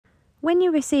When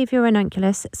you receive your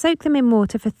ranunculus, soak them in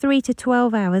water for 3 to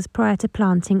 12 hours prior to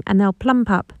planting and they'll plump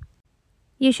up.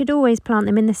 You should always plant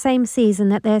them in the same season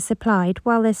that they're supplied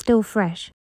while they're still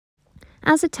fresh.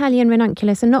 As Italian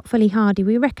ranunculus are not fully hardy,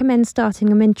 we recommend starting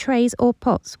them in trays or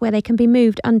pots where they can be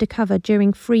moved under cover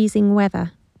during freezing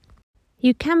weather.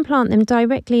 You can plant them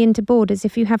directly into borders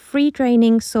if you have free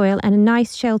draining soil and a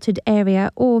nice sheltered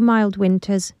area or mild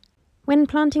winters. When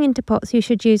planting into pots, you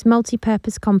should use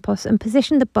multi-purpose compost and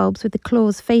position the bulbs with the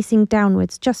claws facing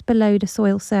downwards just below the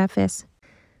soil surface.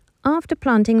 After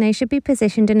planting, they should be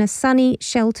positioned in a sunny,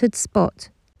 sheltered spot.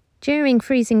 During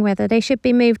freezing weather, they should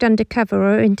be moved under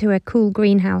cover or into a cool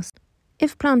greenhouse.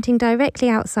 If planting directly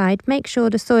outside, make sure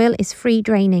the soil is free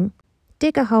draining.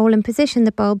 Dig a hole and position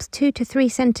the bulbs 2 to 3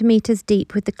 centimetres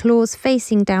deep with the claws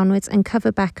facing downwards and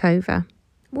cover back over.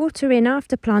 Water in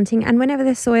after planting, and whenever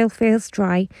the soil feels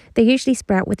dry, they usually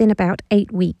sprout within about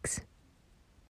 8 weeks.